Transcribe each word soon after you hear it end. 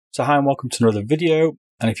So hi and welcome to another video,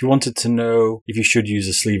 and if you wanted to know if you should use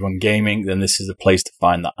a sleeve on gaming, then this is the place to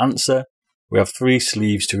find that answer. We have 3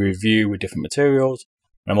 sleeves to review with different materials,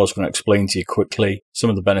 and I'm also going to explain to you quickly some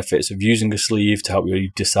of the benefits of using a sleeve to help you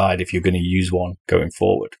decide if you're going to use one going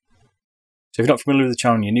forward. So if you're not familiar with the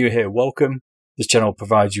channel and you're new here, welcome. This channel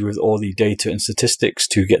provides you with all the data and statistics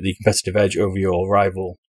to get the competitive edge over your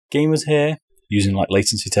rival gamers here, using like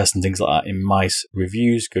latency tests and things like that in mice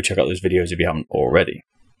reviews. Go check out those videos if you haven't already.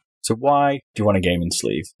 So why do you want a gaming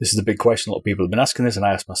sleeve? This is a big question. A lot of people have been asking this, and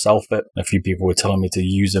I asked myself it. A few people were telling me to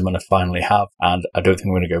use them, and I finally have. And I don't think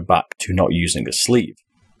I'm going to go back to not using a sleeve.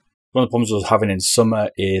 One of the problems I was having in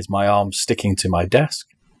summer is my arm sticking to my desk.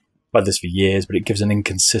 I've had this for years, but it gives an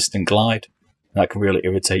inconsistent glide. And that can really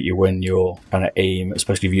irritate you when you're trying to aim,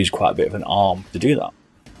 especially if you use quite a bit of an arm to do that.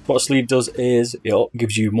 What a sleeve does is it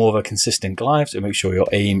gives you more of a consistent glide, so it makes sure your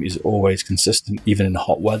aim is always consistent, even in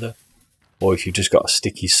hot weather. Or if you've just got a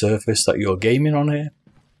sticky surface that you're gaming on here.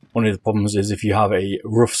 One of the problems is if you have a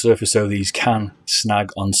rough surface, so these can snag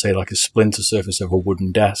on, say, like a splinter surface of a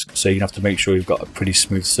wooden desk. So you have to make sure you've got a pretty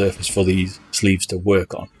smooth surface for these sleeves to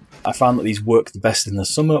work on. I found that these work the best in the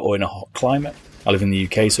summer or in a hot climate. I live in the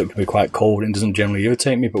UK, so it can be quite cold and it doesn't generally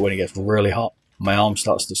irritate me, but when it gets really hot, my arm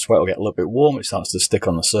starts to sweat or get a little bit warm, it starts to stick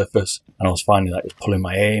on the surface. And I was finding that it was pulling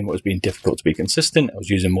my aim, it was being difficult to be consistent, I was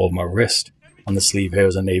using more of my wrist. And the sleeve here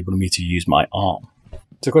is enabling me to use my arm. So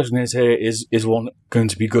the question is here, is one going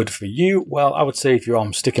to be good for you? Well, I would say if your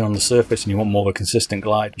arm's sticking on the surface and you want more of a consistent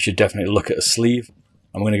glide, you should definitely look at a sleeve.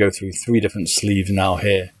 I'm going to go through 3 different sleeves now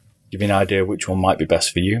here, give you an idea which one might be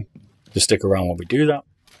best for you. Just stick around while we do that.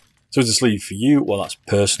 So is the sleeve for you? Well, that's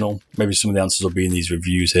personal. Maybe some of the answers will be in these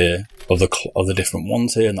reviews here of the different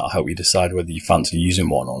ones here, and that'll help you decide whether you fancy using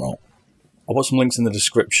one or not. I'll put some links in the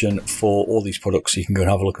description for all these products so you can go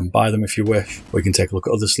and have a look and buy them if you wish. Or you can take a look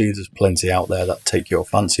at other sleeves. There's plenty out there that take your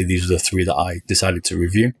fancy. These are the 3 that I decided to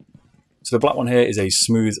review. So the black one here is a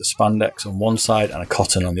smooth spandex on one side and a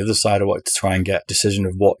cotton on the other side. I wanted to try and get a decision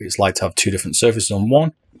of what it's like to have 2 different surfaces on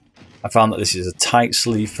one. I found that this is a tight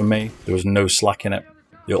sleeve for me. There was no slack in it.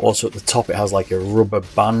 Also at the top it has like a rubber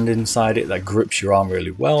band inside it that grips your arm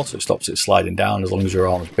really well, so it stops it sliding down as long as your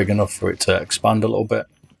arm is big enough for it to expand a little bit.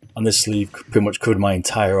 And this sleeve pretty much covered my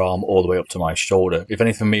entire arm all the way up to my shoulder. If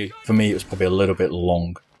anything, for me it was probably a little bit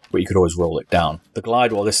long, but you could always roll it down. The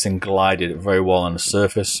glide, well, this thing glided very well on the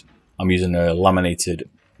surface. I'm using a laminated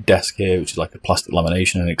desk here, which is like a plastic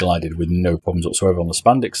lamination, and it glided with no problems whatsoever on the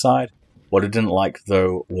spandex side. What I didn't like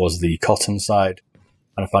though was the cotton side,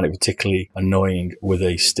 and I found it particularly annoying with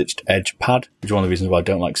a stitched edge pad, which is one of the reasons why I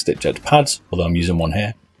don't like stitched edge pads, although I'm using one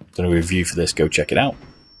here. Done a review for this, go check it out.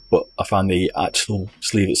 But I found the actual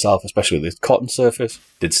sleeve itself, especially with the cotton surface,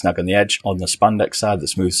 did snag on the edge. On the spandex side, the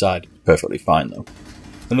smooth side, perfectly fine though.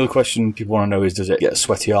 Another question people want to know is, does it get a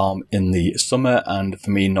sweaty arm in the summer? And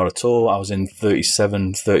for me, not at all. I was in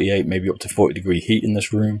 37, 38, maybe up to 40-degree heat in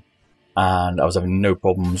this room, and I was having no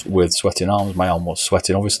problems with sweating arms. My arm was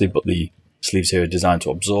sweating obviously, but the sleeves here are designed to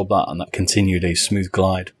absorb that, and that continued a smooth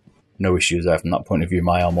glide. No issues there from that point of view.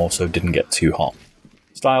 My arm also didn't get too hot.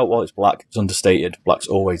 Style, well, it's black, it's understated. Black's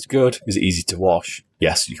always good. Is it easy to wash?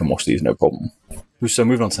 Yes, you can wash these, no problem. So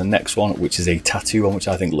moving on to the next one, which is a tattoo one, which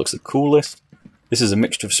I think looks the coolest. This is a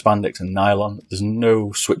mixture of spandex and nylon. There's no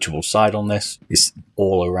switchable side on this. It's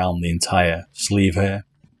all around the entire sleeve here.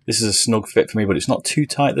 This is a snug fit for me, but it's not too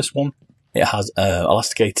tight, this one. It has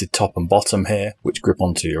elasticated top and bottom here, which grip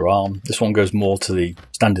onto your arm. This one goes more to the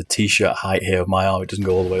standard t-shirt height here of my arm. It doesn't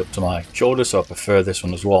go all the way up to my shoulder, so I prefer this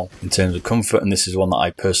one as well in terms of comfort, and this is one that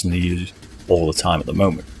I personally use all the time at the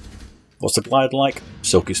moment. What's the glide like?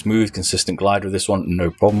 Silky smooth, consistent glide with this one, no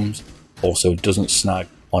problems. Also doesn't snag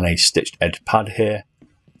on a stitched edge pad here.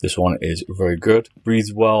 This one is very good.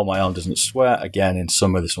 Breathes well, my arm doesn't sweat. Again, in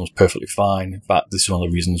summer, this one's perfectly fine. In fact, this is one of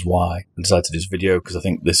the reasons why I decided to do this video, because I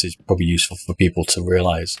think this is probably useful for people to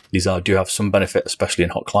realise these do have some benefit, especially in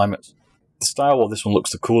hot climates. The style, well, this one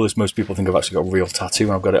looks the coolest. Most people think I've actually got a real tattoo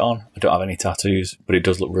when I've got it on. I don't have any tattoos, but it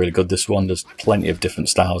does look really good, this one. There's plenty of different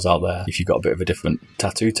styles out there if you've got a bit of a different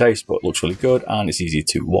tattoo taste, but it looks really good and it's easy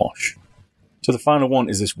to wash. So the final one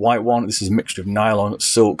is this white one. This is a mixture of nylon,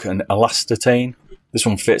 silk and elastane. This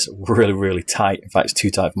one fits really, really tight. In fact, it's too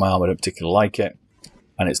tight for my arm. I don't particularly like it.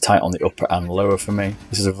 And it's tight on the upper and lower for me.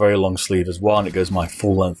 This is a very long sleeve as well, and it goes my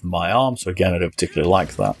full length of my arm. So again, I don't particularly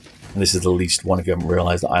like that. And this is the least one, if you haven't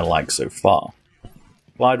realised, that I like so far.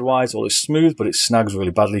 Glide-wise, well, it's smooth, but it snags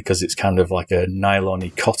really badly because it's kind of like a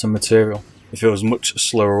nylon-y cotton material. It feels much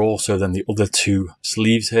slower also than the other 2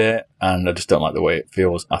 sleeves here, and I just don't like the way it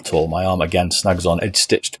feels at all. My arm, again, snags on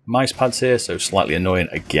edge-stitched mice pads here, so slightly annoying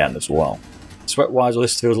again as well. Sweat-wise, well,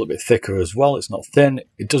 this feels a little bit thicker as well. It's not thin.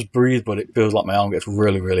 It does breathe, but it feels like my arm gets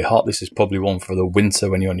really, really hot. This is probably one for the winter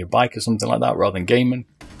when you're on your bike or something like that, rather than gaming.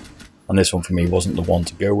 And this one for me wasn't the one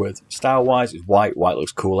to go with. Style-wise, it's white. White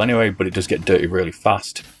looks cool anyway, but it does get dirty really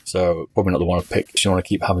fast. So probably not the one to pick if you want to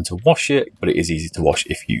keep having to wash it, but it is easy to wash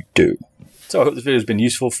if you do. So I hope this video has been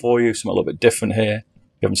useful for you. Something a little bit different here.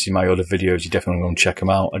 If you haven't seen my other videos, you definitely want to check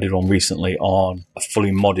them out. I did one recently on a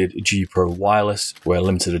fully modded G Pro wireless. We're a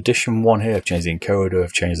limited edition one here. I've changed the encoder,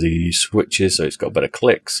 I've changed the switches, so it's got better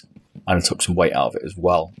clicks. And I took some weight out of it as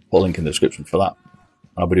well. Put a link in the description for that.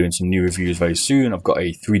 I'll be doing some new reviews very soon. I've got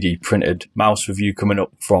a 3D printed mouse review coming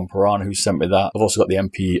up from Piranha, who sent me that. I've also got the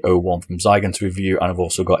MP01 from Zygon to review, and I've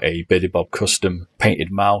also got a Beardedbob custom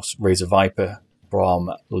painted mouse, Razer Viper,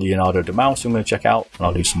 from Leonardo da Mouse, I'm going to check out, and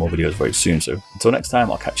I'll do some more videos very soon. So until next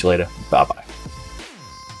time, I'll catch you later. Bye bye.